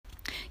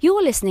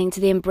You're listening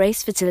to the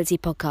Embrace Fertility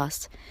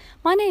podcast.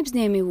 My name's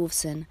Naomi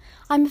Wolfson.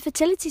 I'm a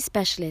fertility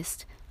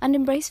specialist, and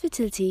Embrace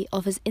Fertility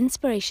offers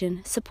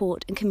inspiration,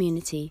 support and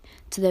community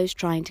to those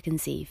trying to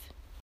conceive.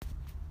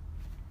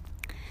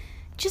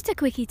 Just a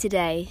quickie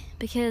today,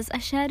 because I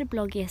shared a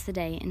blog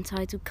yesterday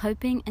entitled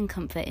Coping and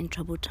Comfort in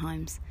Troubled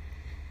Times.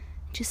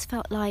 Just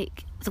felt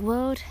like the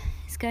world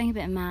is going a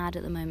bit mad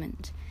at the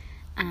moment,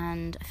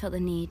 and I felt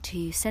the need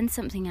to send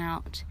something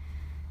out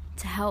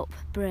to help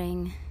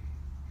bring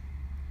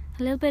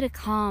a little bit of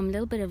calm, a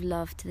little bit of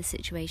love to the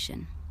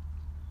situation.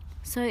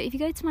 So if you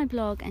go to my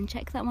blog and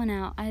check that one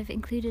out, I've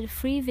included a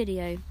free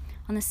video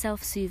on the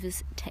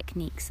self-soothers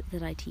techniques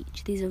that I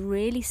teach. These are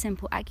really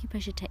simple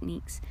acupressure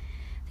techniques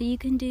that you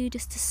can do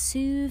just to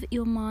soothe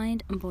your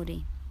mind and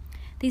body.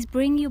 These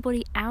bring your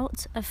body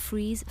out of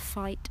freeze,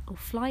 fight or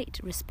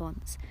flight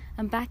response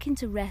and back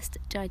into rest,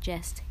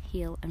 digest,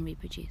 heal and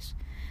reproduce,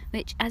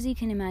 which, as you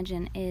can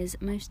imagine, is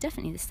most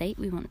definitely the state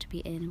we want to be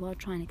in while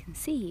trying to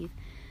conceive.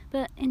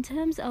 But in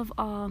terms of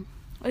our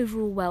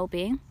overall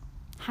well-being,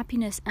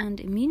 happiness and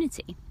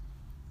immunity,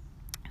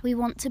 we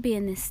want to be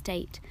in this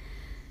state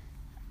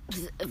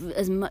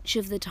as much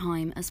of the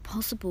time as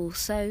possible.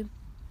 So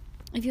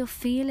if you're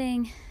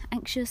feeling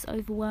anxious,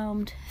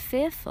 overwhelmed,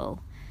 fearful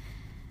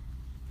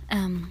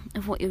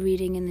of what you're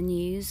reading in the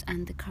news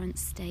and the current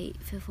state,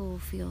 fearful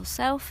for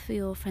yourself, for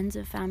your friends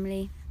and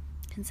family,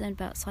 concerned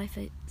about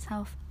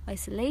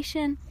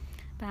self-isolation,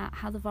 about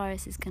how the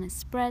virus is going to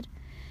spread,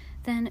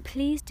 then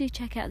please do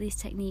check out these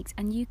techniques,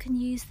 and you can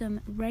use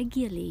them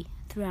regularly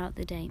throughout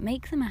the day.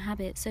 Make them a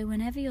habit, so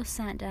whenever you're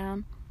sat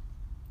down,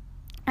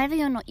 whenever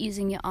you're not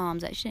using your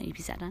arms, actually don't need to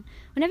be sat down,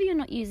 whenever you're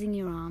not using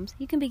your arms,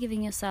 you can be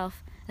giving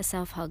yourself a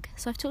self-hug.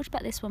 So I've talked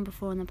about this one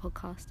before on the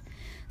podcast.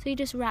 So you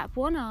just wrap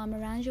one arm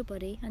around your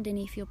body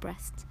underneath your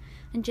breasts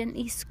and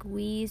gently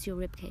squeeze your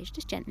ribcage,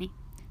 just gently.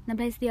 Then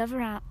place the other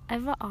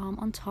arm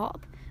on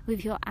top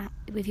with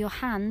your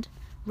hand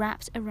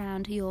wrapped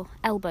around your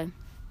elbow.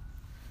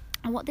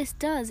 And what this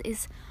does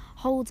is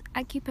hold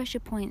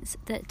acupressure points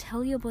that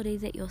tell your body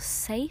that you're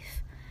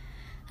safe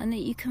and that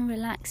you can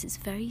relax. It's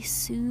very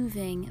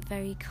soothing,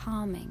 very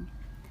calming.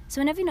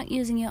 So whenever you're not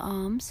using your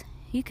arms,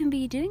 you can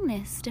be doing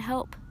this to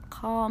help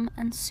calm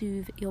and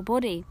soothe your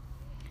body.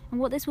 And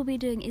what this will be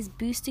doing is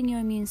boosting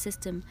your immune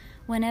system.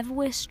 Whenever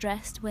we're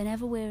stressed,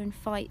 whenever we're in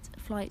fight,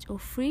 flight or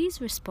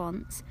freeze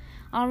response,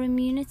 our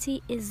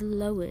immunity is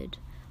lowered.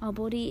 Our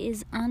body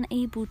is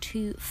unable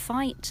to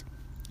fight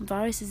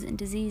viruses and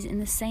disease in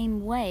the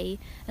same way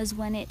as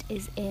when it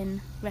is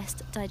in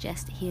rest,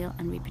 digest, heal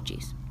and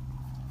reproduce.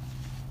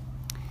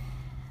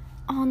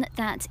 On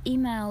that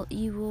email,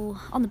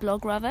 on the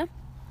blog rather,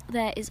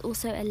 there is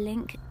also a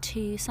link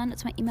to sign up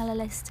to my email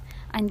list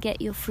and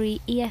get your free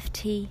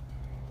EFT,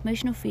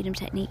 Emotional Freedom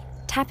Technique,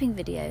 tapping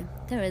video.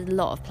 There are a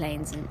lot of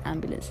planes and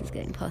ambulances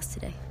going past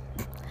today.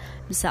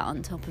 I'm sat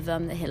on top of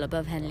the hill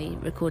above Henley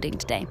recording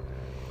today.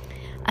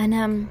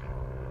 And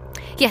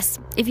yes,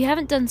 if you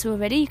haven't done so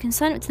already, you can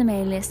sign up to the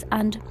mailing list,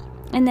 and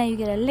in there you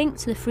get a link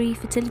to the free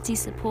fertility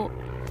support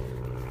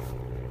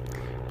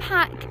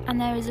pack, and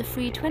there is a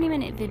free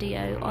 20-minute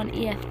video on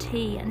EFT,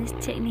 and this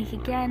technique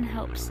again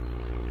helps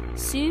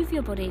soothe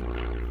your body,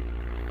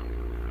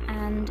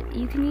 and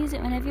you can use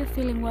it whenever you're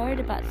feeling worried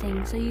about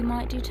things. So you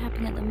might do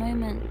tapping at the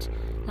moment,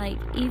 like,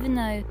 even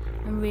though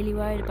I'm really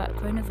worried about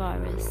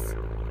coronavirus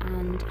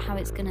and how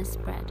it's going to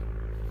spread,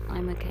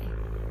 I'm okay.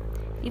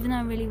 Even though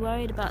I'm really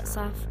worried about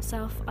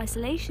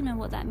self-isolation and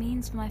what that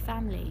means for my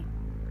family,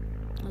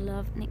 I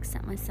love and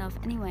accept myself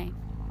anyway.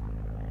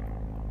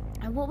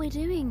 And what we're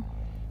doing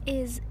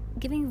is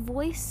giving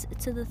voice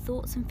to the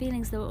thoughts and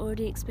feelings that we're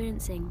already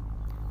experiencing.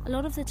 A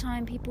lot of the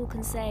time people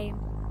can say,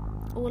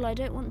 oh, well, I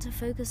don't want to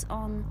focus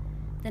on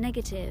the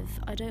negative.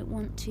 I don't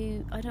want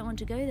to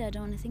go there. I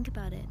don't want to think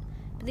about it.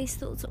 But these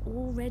thoughts are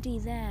already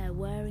there,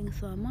 whirring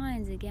through our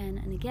minds again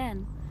and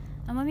again.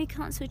 And when we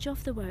can't switch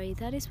off the worry,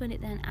 that is when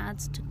it then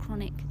adds to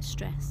chronic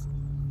stress.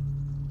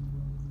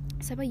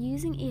 So by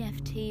using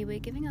EFT, we're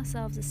giving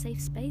ourselves a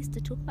safe space to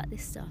talk about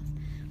this stuff,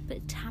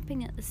 but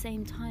tapping at the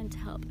same time to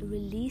help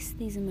release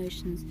these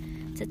emotions,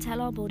 to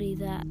tell our body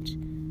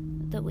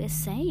that we're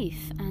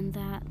safe and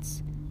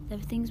that there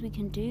are things we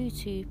can do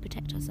to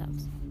protect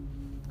ourselves.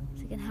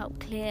 So it can help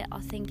clear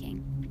our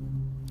thinking.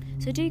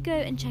 So do go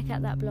and check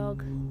out that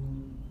blog.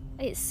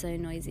 It's so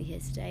noisy here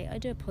today. I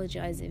do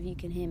apologise if you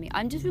can hear me.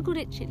 I'm just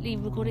recording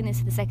this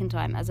for the second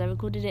time, as I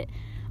recorded it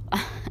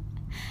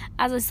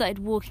as I started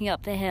walking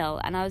up the hill,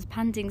 and I was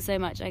panting so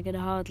much I could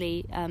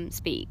hardly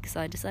speak,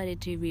 so I decided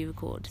to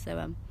re-record.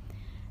 So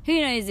who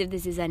knows if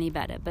this is any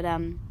better, but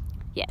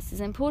yes, it's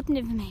important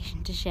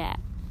information to share.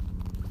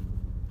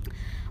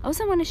 I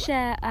also want to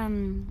share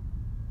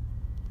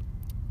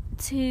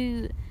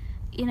to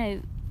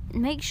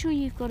make sure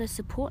you've got a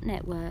support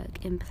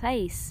network in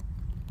place.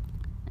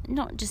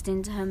 Not just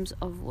in terms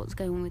of what's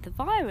going on with the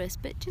virus,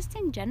 but just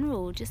in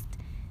general. Just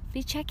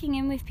be checking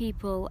in with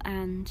people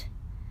and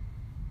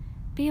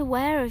be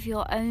aware of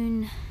your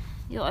own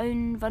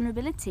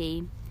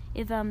vulnerability.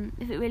 If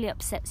it really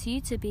upsets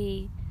you to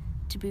be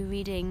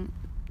reading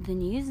the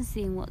news and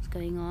seeing what's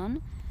going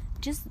on,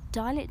 just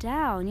dial it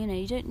down.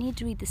 You don't need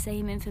to read the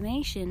same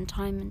information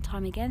time and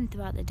time again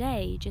throughout the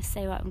day. Just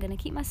say, right, I'm going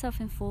to keep myself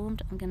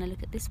informed. I'm going to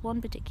look at this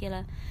one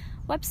particular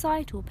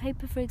website or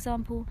paper, for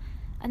example,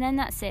 and then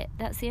that's it.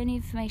 That's the only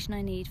information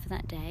I need for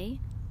that day.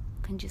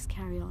 I can just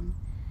carry on.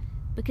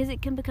 Because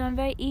it can become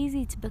very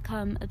easy to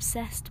become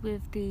obsessed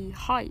with the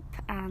hype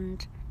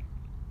and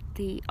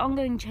the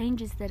ongoing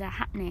changes that are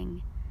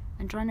happening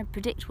and trying to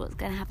predict what's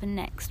going to happen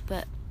next.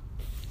 But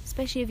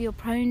especially if you're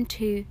prone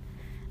to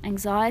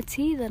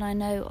anxiety, that I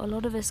know a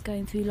lot of us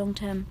going through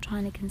long-term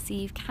trying to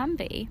conceive can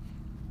be,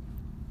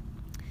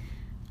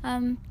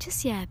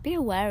 be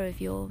aware of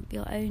your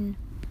own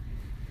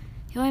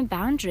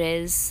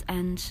boundaries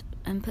and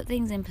put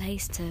things in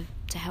place to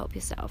help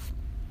yourself.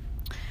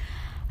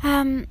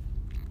 I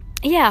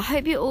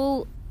hope you're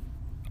all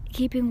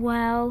keeping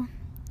well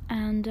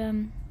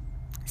and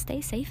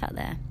stay safe out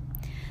there.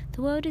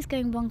 The world is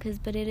going bonkers,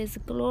 but it is a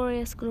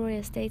glorious,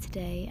 glorious day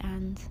today,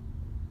 and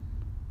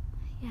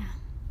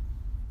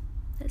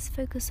let's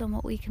focus on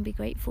what we can be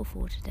grateful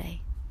for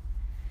today.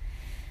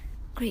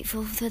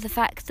 Grateful for the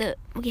fact that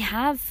we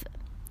have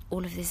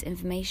all of this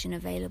information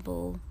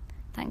available.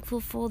 Thankful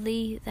for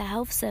the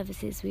health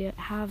services we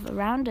have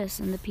around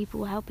us and the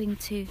people helping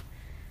to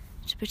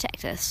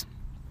protect us.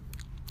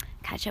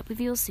 Catch up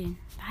with you all soon.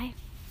 Bye.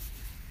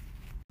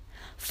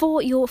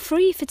 For your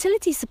free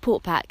fertility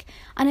support pack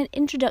and an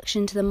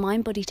introduction to the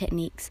mind-body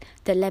techniques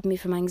that led me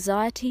from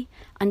anxiety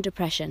and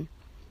depression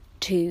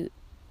to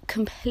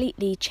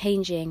completely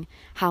changing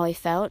how I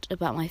felt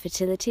about my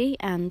fertility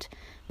and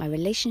my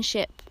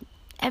relationship,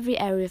 every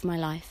area of my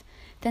life,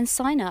 then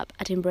sign up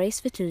at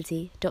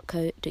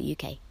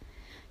embracefertility.co.uk.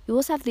 You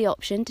also have the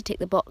option to tick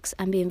the box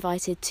and be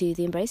invited to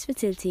the Embrace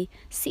Fertility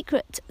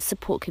Secret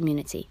Support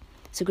Community.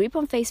 It's a group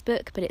on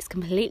Facebook, but it's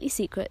completely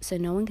secret, so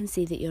no one can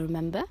see that you're a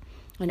member,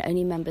 and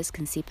only members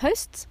can see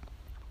posts.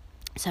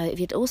 So if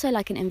you'd also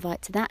like an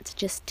invite to that,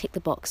 just tick the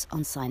box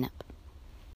on sign up.